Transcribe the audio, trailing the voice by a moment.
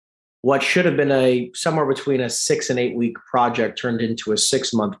what should have been a somewhere between a 6 and 8 week project turned into a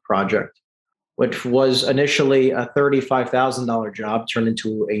 6 month project, which was initially a $35,000 job turned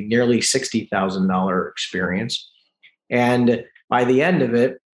into a nearly $60,000 experience. And by the end of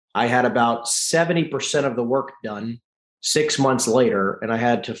it, I had about 70% of the work done 6 months later, and I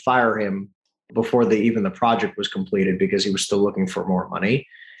had to fire him before even the project was completed because he was still looking for more money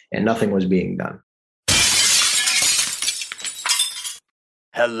and nothing was being done.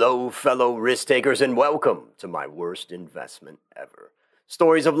 Hello, fellow risk takers, and welcome to my worst investment ever.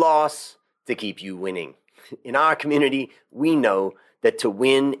 Stories of loss to keep you winning. In our community, we know that to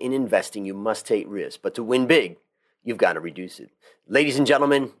win in investing, you must take risk, but to win big, you've got to reduce it. Ladies and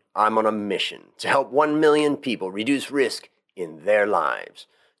gentlemen, I'm on a mission to help 1 million people reduce risk in their lives.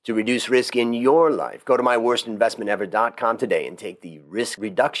 To reduce risk in your life, go to myworstinvestmentever.com today and take the risk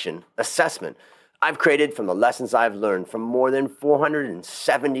reduction assessment I've created from the lessons I've learned from more than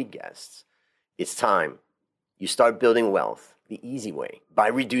 470 guests. It's time you start building wealth the easy way by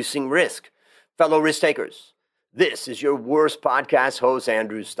reducing risk. Fellow risk takers, this is your worst podcast host,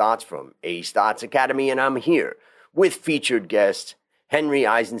 Andrew Stotz from A Stotz Academy, and I'm here with featured guest Henry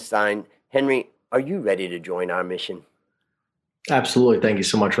Eisenstein. Henry, are you ready to join our mission? Absolutely. Thank you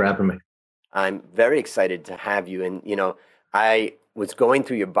so much for having me. I'm very excited to have you. And, I was going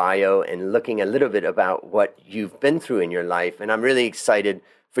through your bio and looking a little bit about what you've been through in your life. And I'm really excited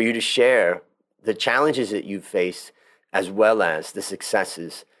for you to share the challenges that you've faced as well as the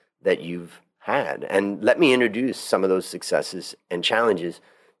successes that you've had. And let me introduce some of those successes and challenges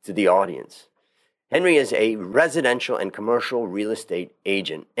to the audience. Henry is a residential and commercial real estate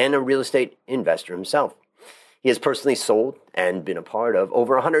agent and a real estate investor himself. He has personally sold and been a part of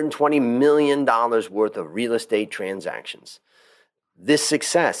over $120 million worth of real estate transactions. This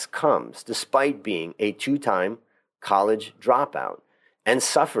success comes despite being a 2-time college dropout and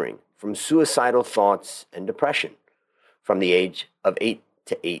suffering from suicidal thoughts and depression from the age of 8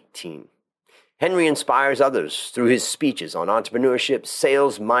 to 18. Henry inspires others through his speeches on entrepreneurship,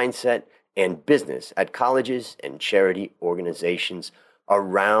 sales, mindset, and business at colleges and charity organizations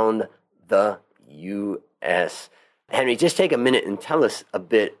around the U.S. Henry, just take a minute and tell us a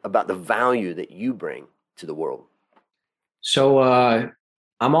bit about the value that you bring to the world. So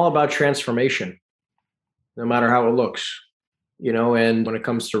I'm all about transformation, no matter how it looks, and when it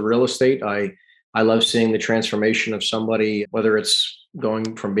comes to real estate, I love seeing the transformation of somebody, whether it's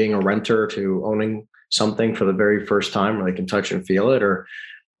going from being a renter to owning something for the very first time where they can touch and feel it, or,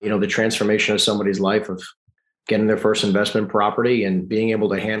 the transformation of somebody's life of getting their first investment property and being able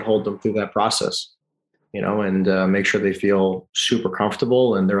to handhold them through that process, and make sure they feel super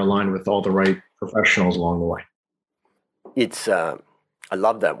comfortable and they're aligned with all the right professionals along the way. It's, I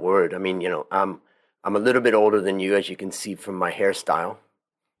love that word. I mean, I'm a little bit older than you, as you can see from my hairstyle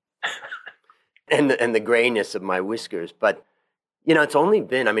and the grayness of my whiskers. But, it's only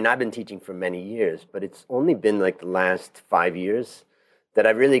been, I've been teaching for many years, but it's only been like the last 5 years that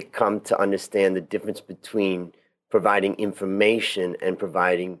I've really come to understand the difference between providing information and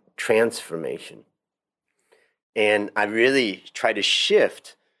providing transformation. And I really try to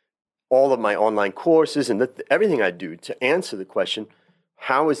shift all of my online courses and everything I do to answer the question,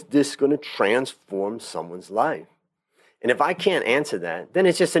 how is this going to transform someone's life? And if I can't answer that, then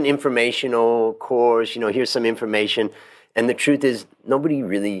it's just an informational course, here's some information. And the truth is, nobody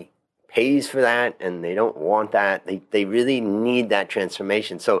really pays for that, and they don't want that. They really need that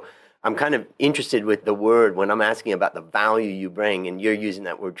transformation. So I'm kind of interested with the word when I'm asking about the value you bring, and you're using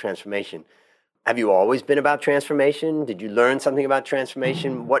that word transformation. Have you always been about transformation? Did you learn something about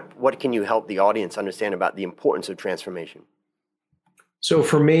transformation? What can you help the audience understand about the importance of transformation? So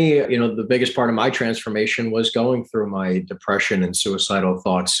for me, the biggest part of my transformation was going through my depression and suicidal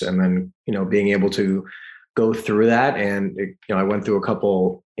thoughts, and then, being able to go through that. And, I went through a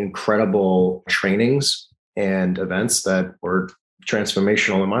couple incredible trainings and events that were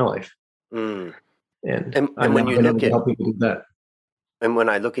transformational in my life. Mm. And when you look at help people do that. And when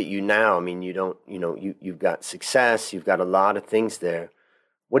I look at you now, you've got success, you've got a lot of things there.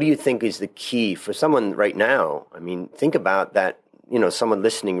 What do you think is the key for someone right now? Think about that, someone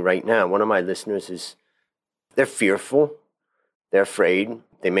listening right now. One of my listeners they're fearful, they're afraid,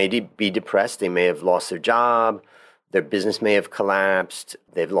 they may be depressed, they may have lost their job, their business may have collapsed,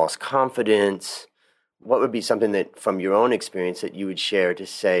 they've lost confidence. What would be something that from your own experience that you would share to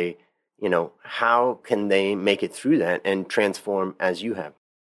say, how can they make it through that and transform as you have?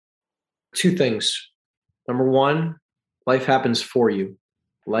 2 things. Number 1, life happens for you.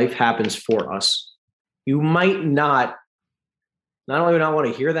 Life happens for us. You might not only not want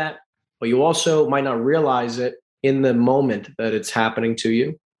to hear that, but you also might not realize it in the moment that it's happening to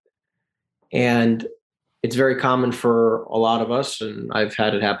you. And it's very common for a lot of us, and I've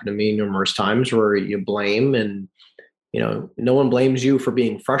had it happen to me numerous times, where you blame, and no one blames you for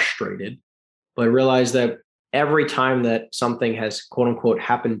being frustrated, but realize that every time that something has quote unquote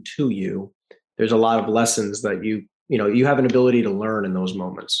happened to you, there's a lot of lessons that you have an ability to learn in those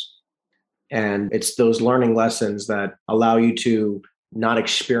moments. And it's those learning lessons that allow you to not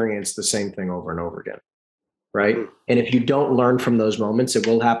experience the same thing over and over again. Right. Mm. And if you don't learn from those moments, it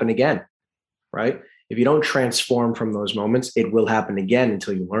will happen again. Right. If you don't transform from those moments, it will happen again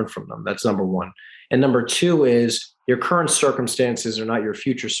until you learn from them. That's number one. And number two is your current circumstances are not your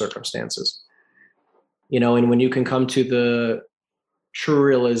future circumstances. And when you can come to the true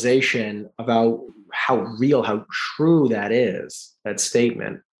realization about how real, how true that is, that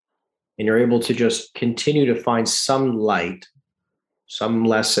statement, and you're able to just continue to find some light, some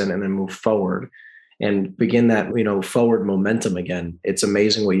lesson, and then move forward and begin that, forward momentum again, it's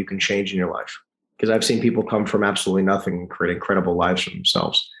amazing what you can change in your life. Because I've seen people come from absolutely nothing and create incredible lives for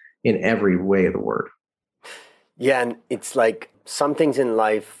themselves in every way of the word. Yeah, and it's like some things in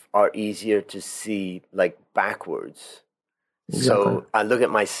life are easier to see like backwards. Exactly. So I look at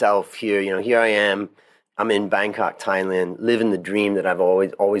myself here, here I am. I'm in Bangkok, Thailand, living the dream that I've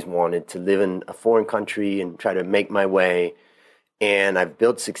always wanted to live in a foreign country and try to make my way. And I've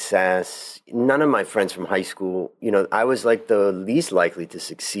built success. None of my friends from high school, I was like the least likely to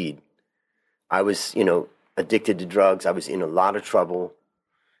succeed. I was, addicted to drugs. I was in a lot of trouble.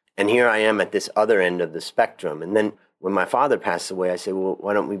 And here I am at this other end of the spectrum. And then when my father passed away, I said, well,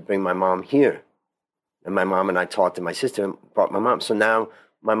 why don't we bring my mom here? And my mom and I talked to my sister and brought my mom. So now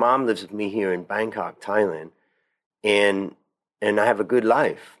my mom lives with me here in Bangkok, Thailand. And I have a good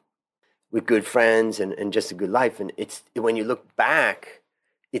life with good friends and just a good life. And it's when you look back,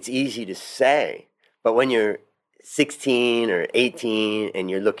 it's easy to say. But when you're 16 or 18 and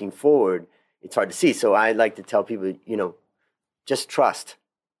you're looking forward, it's hard to see. So I like to tell people, just trust.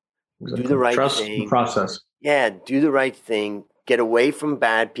 Exactly. Do the right trust thing. The process. Yeah, do the right thing. Get away from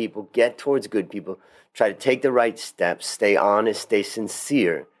bad people. Get towards good people. Try to take the right steps. Stay honest. Stay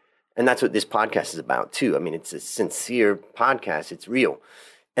sincere. And that's what this podcast is about, too. I mean, it's a sincere podcast. It's real.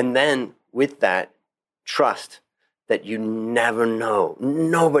 And then with that, trust that you never know.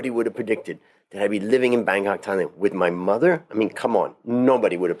 Nobody would have predicted that I'd be living in Bangkok, Thailand with my mother. I mean, come on.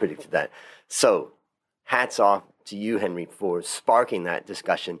 Nobody would have predicted that. So hats off to you, Henry, for sparking that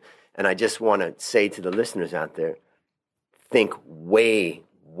discussion. And I just want to say to the listeners out there, think way,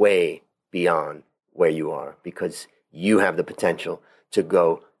 way beyond where you are, because you have the potential to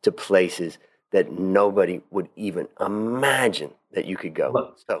go to places that nobody would even imagine that you could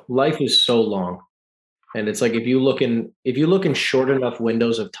go. So life is so long. And it's like if you look in short enough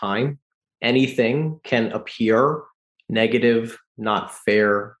windows of time, anything can appear negative, not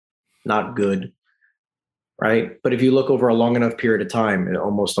fair, not good. Right. But if you look over a long enough period of time, it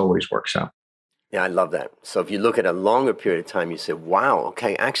almost always works out. Yeah, I love that. So if you look at a longer period of time, you say, wow,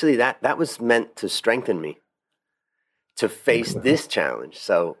 okay, actually that was meant to strengthen me to face this challenge.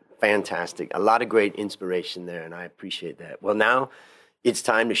 So fantastic. A lot of great inspiration there, and I appreciate that. Well, now it's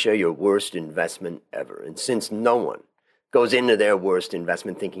time to share your worst investment ever. And since no one goes into their worst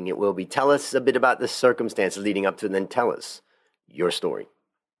investment thinking it will be, tell us a bit about the circumstances leading up to it, and then tell us your story.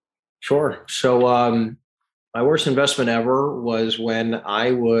 Sure. So my worst investment ever was when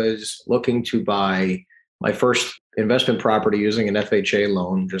I was looking to buy my first investment property using an FHA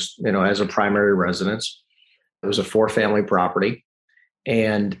loan, just, as a primary residence. It was a 4-family property.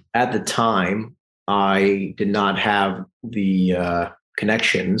 And at the time, I did not have the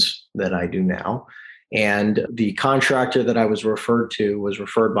connections that I do now. And the contractor that I was referred to was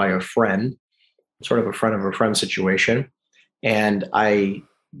referred by a friend, sort of a friend of a friend situation. And I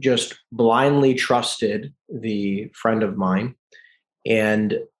just blindly trusted the friend of mine,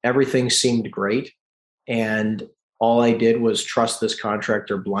 and everything seemed great. And all I did was trust this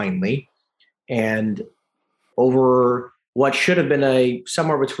contractor blindly. And over what should have been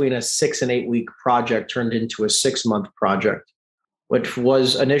somewhere between a 6 and 8 week project turned into a 6-month project, which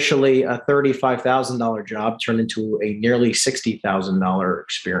was initially a $35,000 job turned into a nearly $60,000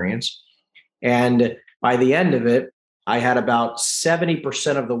 experience. And by the end of it, I had about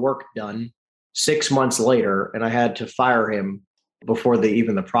 70% of the work done 6 months later, and I had to fire him before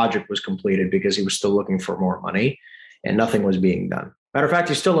even the project was completed because he was still looking for more money and nothing was being done. Matter of fact,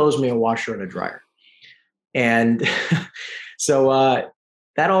 he still owes me a washer and a dryer. And so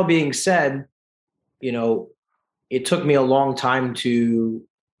that all being said, it took me a long time to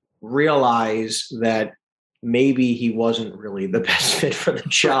realize that maybe he wasn't really the best fit for the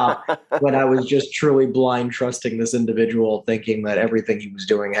job when I was just truly blind trusting this individual, thinking that everything he was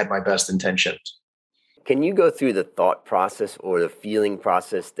doing had my best intentions. Can you go through the thought process or the feeling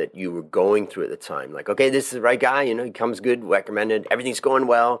process that you were going through at the time? Like, okay, this is the right guy, he comes good, recommended, everything's going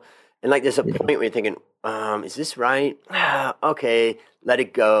well. And like, there's a point where you're thinking, is this right? Okay, let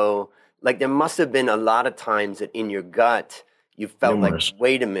it go. Like, there must have been a lot of times that in your gut, you felt Numerous. like,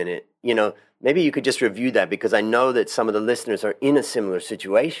 wait a minute, maybe you could just review that, because I know that some of the listeners are in a similar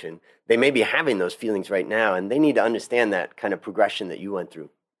situation. They may be having those feelings right now, and they need to understand that kind of progression that you went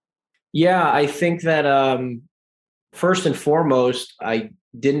through. Yeah, I think that first and foremost, I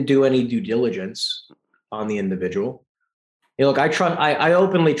didn't do any due diligence on the individual. Look, I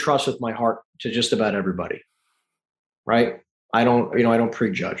openly trust with my heart to just about everybody, right? I don't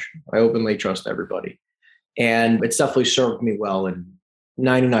prejudge. I openly trust everybody. And it's definitely served me well in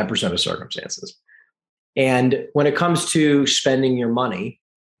 99% of circumstances. And when it comes to spending your money,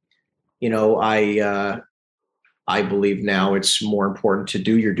 I believe now it's more important to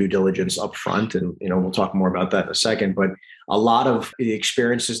do your due diligence up front. And, we'll talk more about that in a second. But a lot of the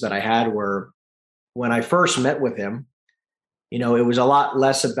experiences that I had were when I first met with him, it was a lot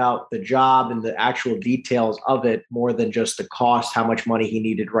less about the job and the actual details of it, more than just the cost, how much money he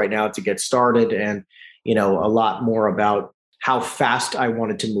needed right now to get started. And, a lot more about how fast I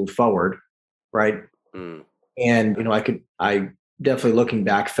wanted to move forward. Right. Mm. And, I definitely looking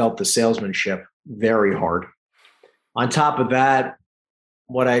back, felt the salesmanship very hard. On top of that,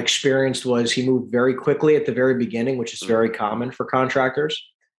 what I experienced was he moved very quickly at the very beginning, which is very common for contractors.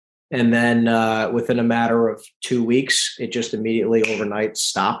 And then within a matter of 2 weeks, it just immediately overnight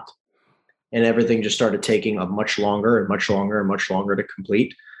stopped. And everything just started taking a much longer and much longer and much longer to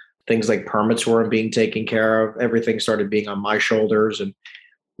complete. Things like permits weren't being taken care of. Everything started being on my shoulders. And,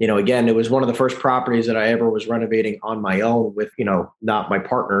 again, it was one of the first properties that I ever was renovating on my own with, not my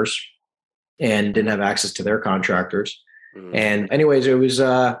partners, and didn't have access to their contractors. Mm. And anyways, it was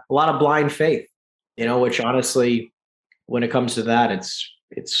a lot of blind faith, which honestly, when it comes to that,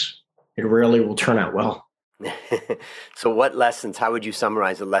 it rarely will turn out well. So how would you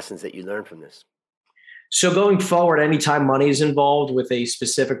summarize the lessons that you learned from this? So going forward, anytime money is involved with a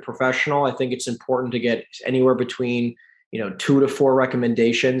specific professional, I think it's important to get anywhere between, 2 to 4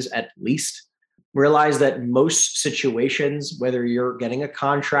 recommendations at least. Realize that most situations, whether you're getting a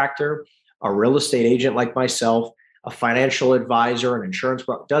contractor, a real estate agent like myself, a financial advisor, an insurance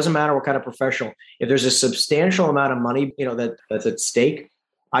broker, doesn't matter what kind of professional. If there's a substantial amount of money, that's at stake,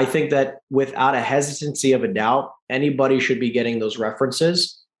 I think that without a hesitancy of a doubt, anybody should be getting those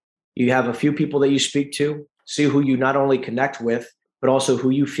references. You have a few people that you speak to, see who you not only connect with, but also who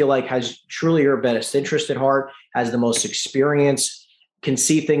you feel like has truly your best interest at heart, has the most experience, can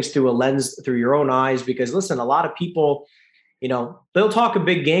see things through a lens, through your own eyes. Because listen, a lot of people, they'll talk a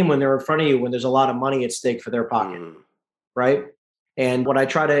big game when they're in front of you, when there's a lot of money at stake for their pocket. Right. And what I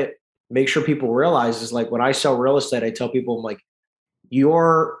try to make sure people realize is, like, when I sell real estate, I tell people, I'm like,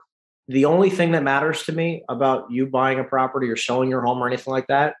 the only thing that matters to me about you buying a property or selling your home or anything like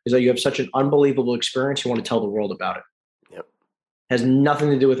that is that you have such an unbelievable experience. You want to tell the world about it. Yep. Has nothing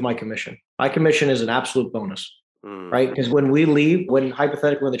to do with my commission. My commission is an absolute bonus, right? Because when we leave,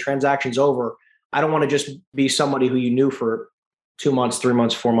 hypothetically, when the transaction's over, I don't want to just be somebody who you knew for 2 months, 3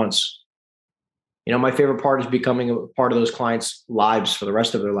 months, 4 months. My favorite part is becoming a part of those clients' lives for the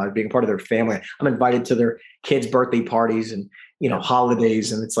rest of their lives, being part of their family. I'm invited to their kids' birthday parties and,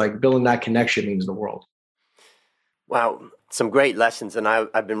 holidays. And it's like building that connection means the world. Wow. Some great lessons. And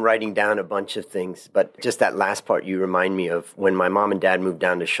I've been writing down a bunch of things, but just that last part, you remind me of when my mom and dad moved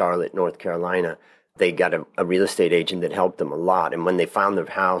down to Charlotte, North Carolina. They got a real estate agent that helped them a lot. And when they found their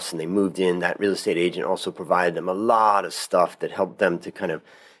house and they moved in, that real estate agent also provided them a lot of stuff that helped them to kind of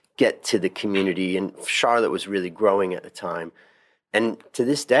get to the community. And Charlotte was really growing at the time. And to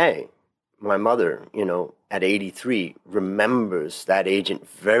this day, my mother, at 83, remembers that agent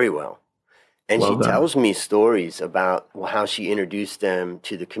very well. And she tells me stories about how she introduced them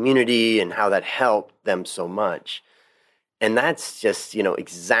to the community and how that helped them so much. And that's just,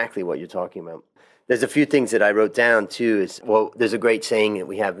 exactly what you're talking about. There's a few things that I wrote down too. There's a great saying that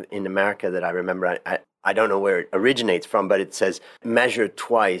we have in America that I remember. I don't know where it originates from, but it says, measure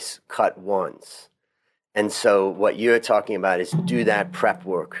twice, cut once. And so what you're talking about is do that prep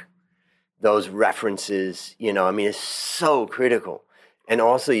work, those references, it's so critical. And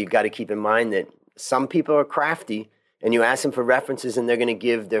also you got to keep in mind that some people are crafty and you ask them for references and they're going to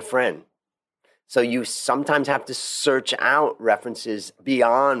give their friend. So you sometimes have to search out references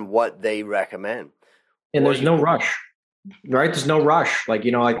beyond what they recommend. And there's no rush, right? There's no rush. Like,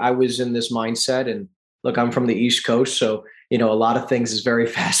 I was in this mindset, and look, I'm from the East Coast, so a lot of things is very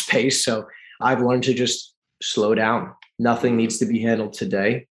fast paced. So I've learned to just slow down. Nothing needs to be handled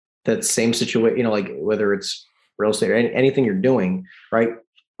today. That same situation, like whether it's real estate or anything you're doing, right?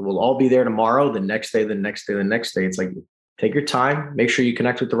 We'll all be there tomorrow, the next day, the next day, the next day. It's like, take your time, make sure you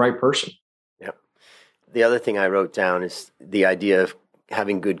connect with the right person. Yep. The other thing I wrote down is the idea of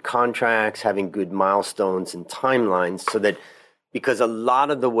having good contracts, having good milestones and timelines, so that, because a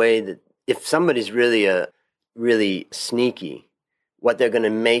lot of the way that if somebody's really sneaky, what they're going to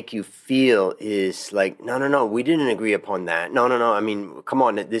make you feel is like, no, we didn't agree upon that. No. I mean, come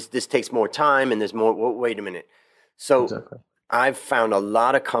on, this takes more time and there's more. Wait a minute. So exactly. I've found a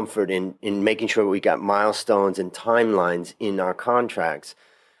lot of comfort in making sure we got milestones and timelines in our contracts,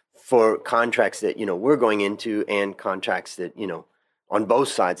 for contracts that, we're going into, and contracts that, on both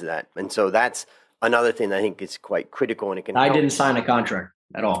sides of that. And so that's another thing that I think is quite critical, and it can help. I didn't sign a contract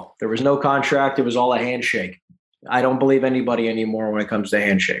at all. There was no contract. It was all a handshake. I don't believe anybody anymore when it comes to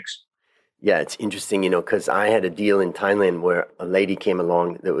handshakes. Yeah, it's interesting, because I had a deal in Thailand where a lady came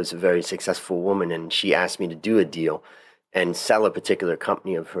along that was a very successful woman, and she asked me to do a deal and sell a particular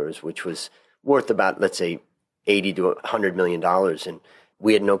company of hers, which was worth about, let's say, $80 to $100 million. And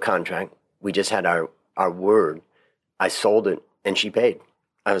we had no contract. We just had our word. I sold it and she paid.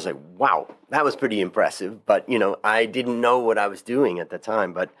 I was like, wow, that was pretty impressive. But, I didn't know what I was doing at the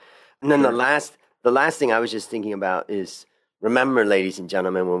time. And then the last thing I was just thinking about is, remember, ladies and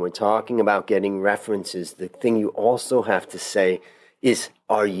gentlemen, when we're talking about getting references, the thing you also have to say is,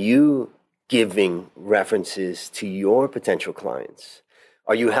 are you giving references to your potential clients?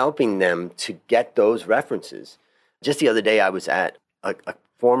 Are you helping them to get those references? Just the other day, I was at a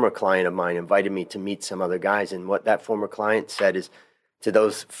former client of mine invited me to meet some other guys. And what that former client said is, to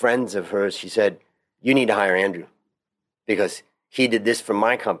those friends of hers, she said, you need to hire Andrew because he did this for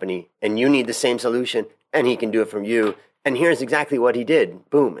my company and you need the same solution and he can do it from you. And here's exactly what he did.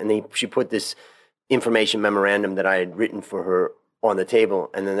 Boom. And she put this information memorandum that I had written for her on the table.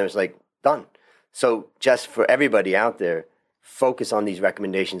 And then there's like, done. So just for everybody out there, focus on these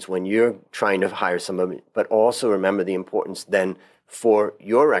recommendations when you're trying to hire somebody, but also remember the importance then for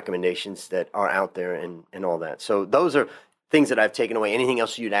your recommendations that are out there and all that. So those are things that I've taken away. Anything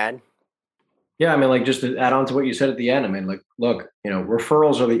else you'd add? Yeah, I mean, like, just to add on to what you said at the end, I mean, like, look,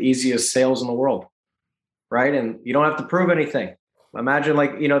 referrals are the easiest sales in the world, right? And you don't have to prove anything. Imagine,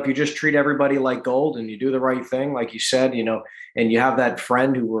 like, if you just treat everybody like gold and you do the right thing, like you said, and you have that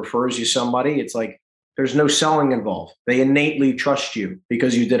friend who refers you somebody, it's like there's no selling involved. They innately trust you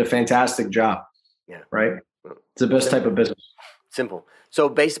because you did a fantastic job. Yeah. Right? It's the best type of business. Simple. So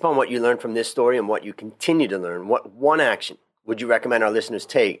based upon what you learned from this story and what you continue to learn, what one action would you recommend our listeners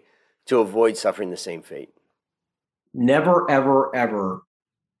take to avoid suffering the same fate? Never, ever, ever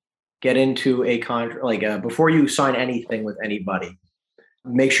get into a contract, before you sign anything with anybody,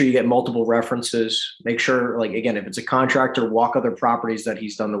 make sure you get multiple references. Make sure, like, again, if it's a contractor, walk other properties that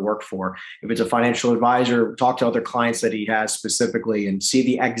he's done the work for. If it's a financial advisor, talk to other clients that he has specifically and see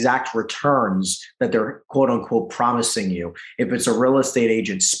the exact returns that they're quote unquote promising you. If it's a real estate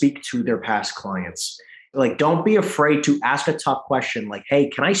agent, speak to their past clients. Like, don't be afraid to ask a tough question. Like, hey,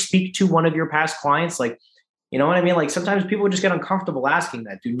 can I speak to one of your past clients? Like, you know what I mean? Like, sometimes people just get uncomfortable asking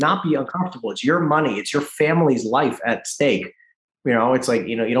that. Do not be uncomfortable. It's your money. It's your family's life at stake. It's like,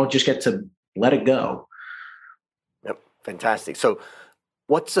 you don't just get to let it go. Yep. Fantastic. So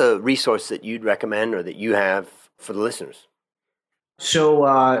what's a resource that you'd recommend or that you have for the listeners? So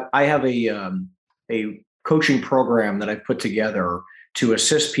I have a coaching program that I've put together to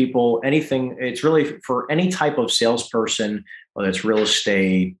assist people. It's really for any type of salesperson, whether it's real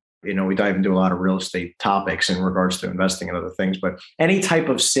estate. We dive into a lot of real estate topics in regards to investing and other things, but any type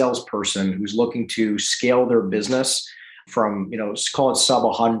of salesperson who's looking to scale their business from, call it sub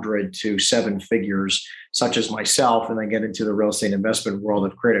 100 to 7 figures, such as myself, and then get into the real estate investment world.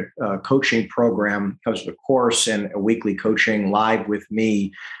 I've created a coaching program, comes with a course and a weekly coaching live with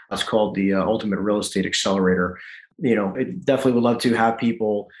me. It's called the Ultimate Real Estate Accelerator. It definitely would love to have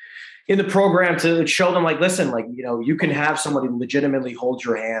people in the program to show them, like, listen, like, you can have somebody legitimately hold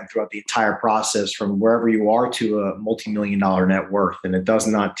your hand throughout the entire process from wherever you are to a multi-million-dollar net worth. And it does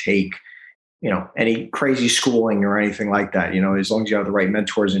not take any crazy schooling or anything like that. As long as you have the right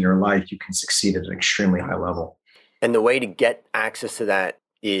mentors in your life, you can succeed at an extremely high level. And the way to get access to that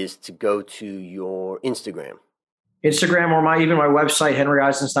is to go to your Instagram or even my website,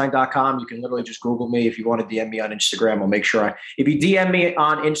 henryeisenstein.com. You can literally just Google me. If you want to DM me on Instagram, I'll make sure if you DM me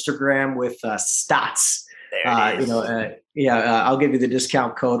on Instagram with stats, I'll give you the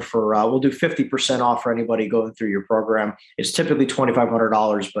discount code for, we'll do 50% off for anybody going through your program. It's typically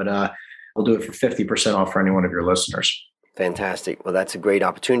 $2,500, but I'll do it for 50% off for any one of your listeners. Fantastic. Well, that's a great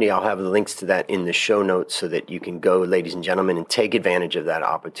opportunity. I'll have the links to that in the show notes so that you can go, ladies and gentlemen, and take advantage of that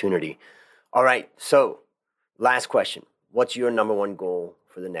opportunity. All right. So last question. What's your number one goal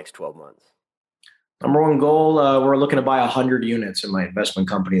for the next 12 months? Number one goal, we're looking to buy 100 units in my investment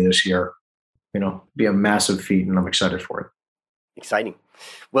company this year. Be a massive feat, and I'm excited for it. Exciting.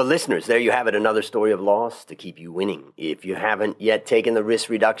 Well, listeners, there you have it. Another story of loss to keep you winning. If you haven't yet taken the risk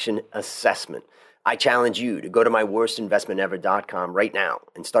reduction assessment, I challenge you to go to myworstinvestmentever.com right now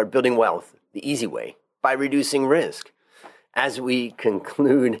and start building wealth the easy way by reducing risk. As we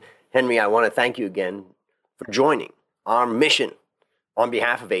conclude, Henry, I want to thank you again for joining our mission. On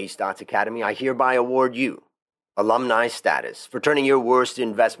behalf of A Stotz Academy, I hereby award you alumni status for turning your worst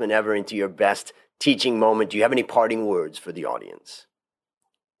investment ever into your best teaching moment. Do you have any parting words for the audience?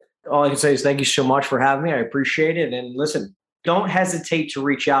 All I can say is thank you so much for having me. I appreciate it. And listen, don't hesitate to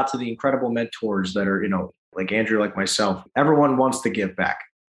reach out to the incredible mentors that are, like Andrew, like myself. Everyone wants to give back.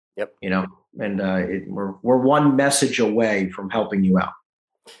 Yep. And we're one message away from helping you out.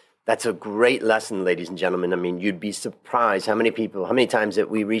 That's a great lesson, ladies and gentlemen. I mean, you'd be surprised how many times that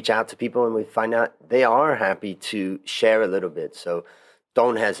we reach out to people and we find out they are happy to share a little bit. So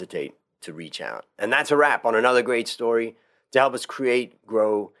don't hesitate to reach out. And that's a wrap on another great story to help us create,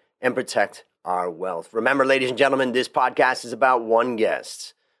 grow, and protect our wealth. Remember, ladies and gentlemen, this podcast is about one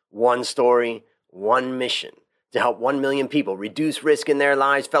guest, one story, one mission to help 1 million people reduce risk in their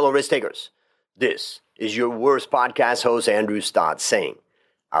lives. Fellow risk takers, this is your worst podcast host, Andrew Stotz, saying,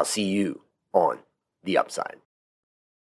 I'll see you on the upside.